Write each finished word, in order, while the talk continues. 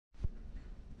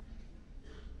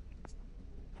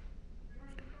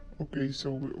Okay,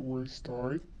 so we'll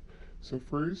start. So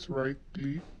first, right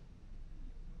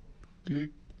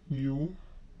click new,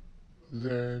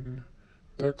 then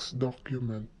text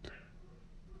document.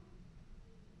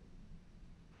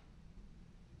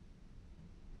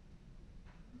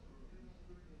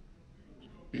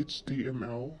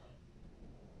 HTML.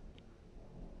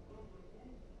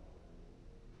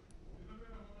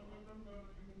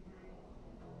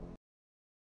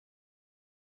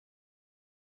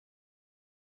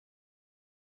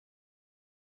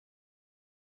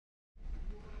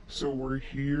 So we're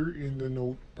here in the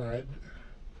notepad.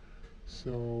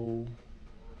 So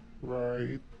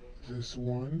write this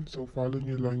one. So follow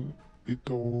nyo lang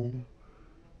itong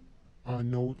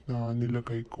note na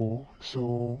nilagay ko.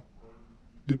 So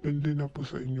depende na po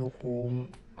sa inyo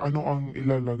kung ano ang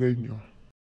ilalagay nyo.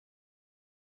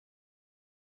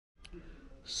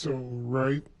 So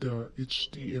write the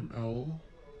HTML,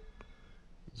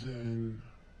 then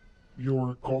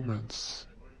your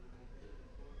comments.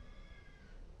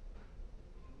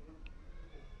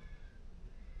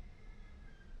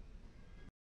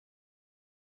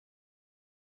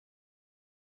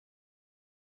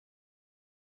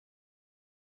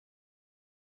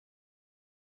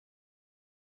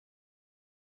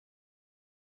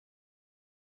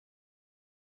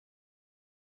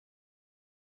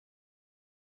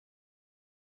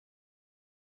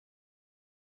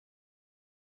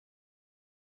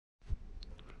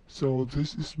 So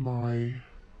this is my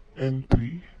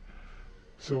entry.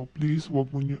 So please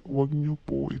wag nyo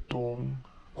po itong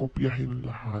kopyahin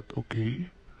lahat, okay?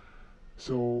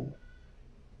 So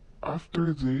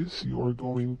after this, you are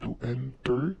going to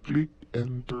enter, click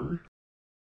enter.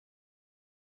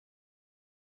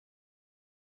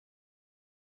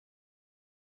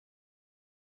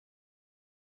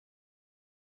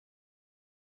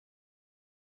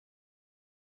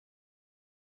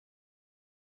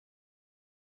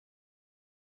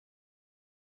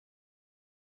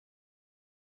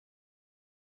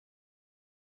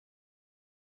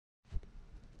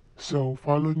 So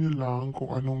follow nyo lang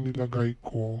kung anong nilagay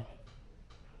ko.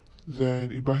 Then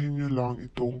ibahin nyo lang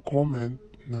itong comment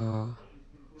na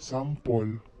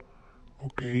sample,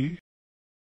 okay?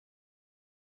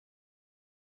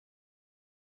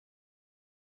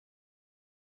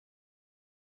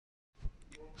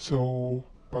 So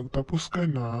pagtapos ka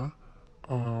na,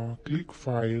 click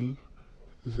file,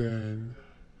 then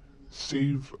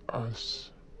save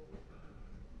as.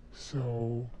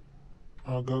 So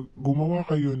gumawa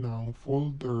kayo ng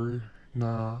folder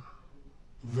na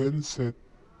Vinset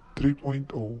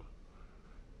 3.0.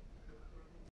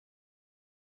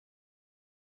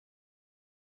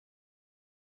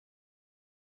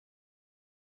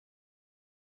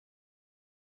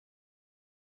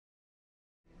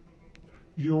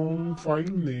 Yung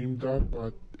file name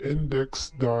dapat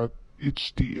index.html.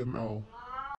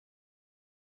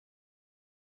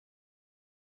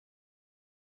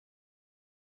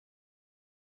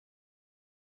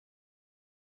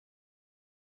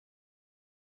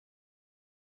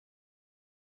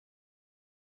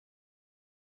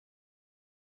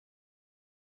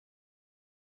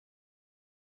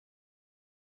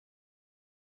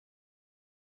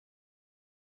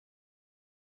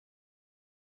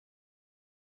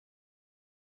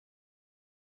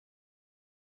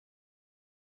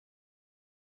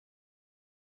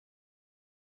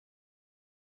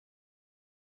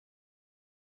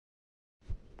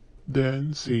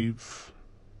 Then save.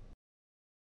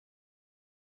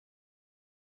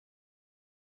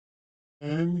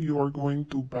 And you are going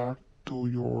to back to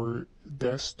your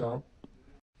desktop.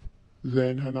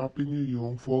 Then hanapin nyo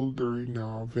yung folder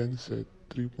na Vinset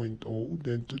 3.0.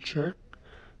 Then to check,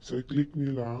 so i-click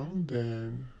nyo lang.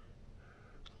 Then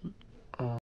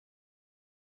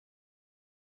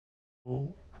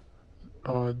so,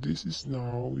 this is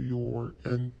now your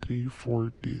entry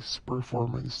for this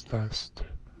performance test.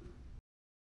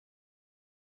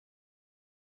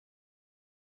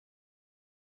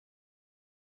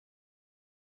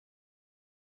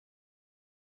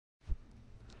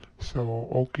 So,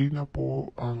 okay na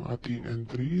po ang ating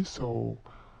entry. So,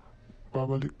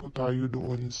 babalik po tayo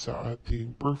doon sa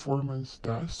ating performance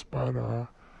task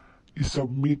para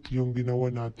isubmit yung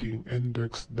ginawa nating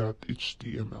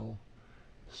index.html.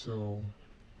 So,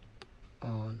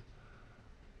 uh,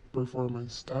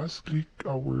 performance task, click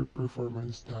our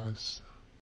performance task.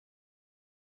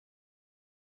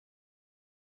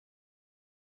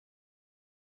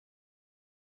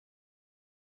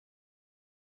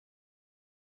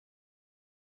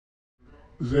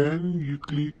 Then, you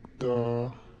click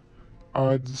the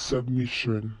add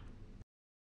submission.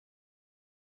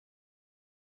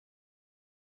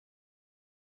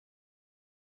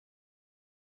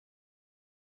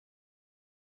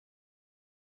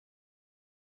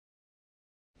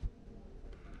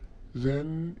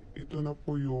 Then, ito na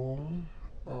po yung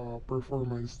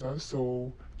performance test.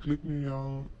 So, click nyo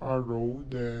yung arrow,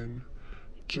 then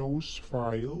choose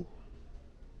file.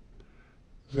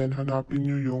 Then, hanapin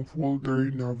nyo yung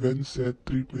folder na Vinset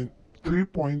 3.0.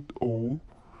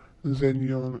 Then,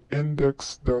 yung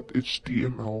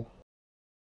index.html.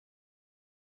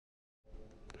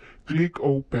 Click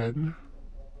open.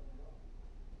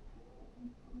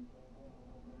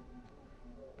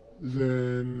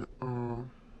 Then,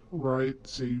 write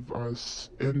save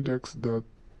as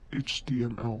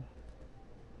index.html.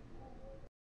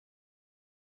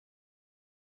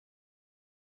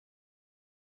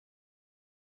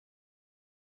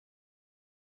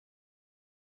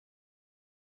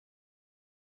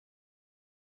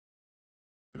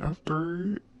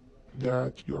 After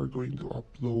that, you are going to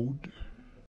upload.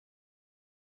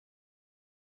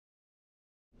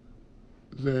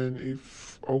 Then,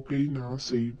 if okay now,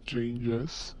 save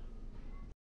changes.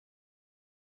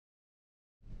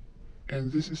 And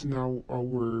this is now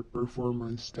our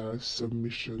performance test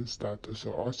submission status.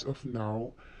 So as of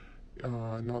now,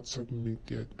 not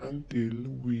submitted until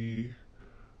we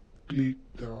click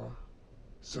the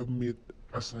submit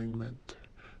assignment.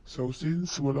 So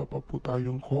since wala pa po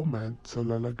tayong comment, so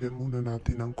lalagyan muna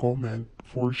natin ng comment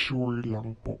for sure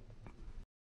lang po.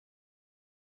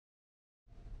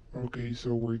 Okay,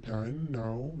 so we're done.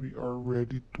 Now we are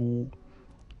ready to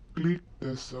click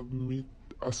the submit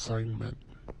assignment.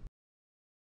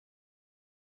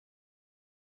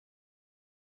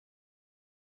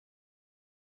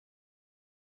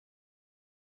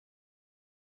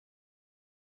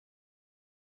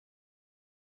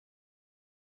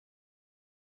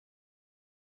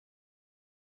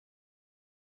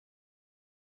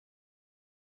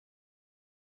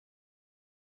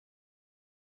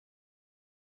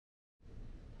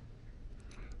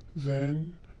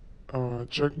 Then,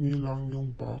 check nyo lang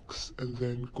yung box and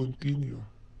then continue.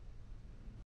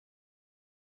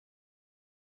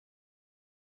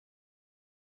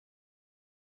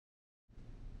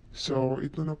 So,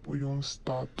 ito na po yung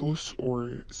status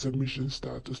or submission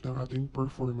status ng ating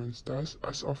performance test.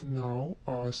 As of now,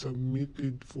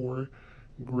 submitted for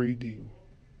grading.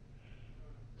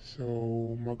 So,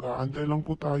 mag-aantay lang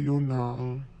po tayo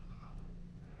ng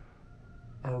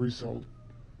result.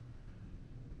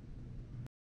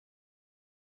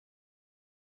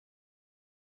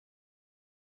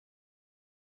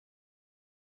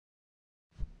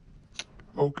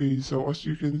 Okay, so as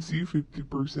you can see,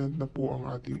 50% na po ang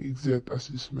ating exit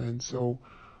assessment. So,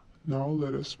 now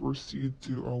let us proceed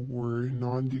to our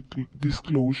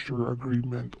non-disclosure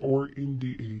agreement or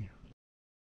NDA.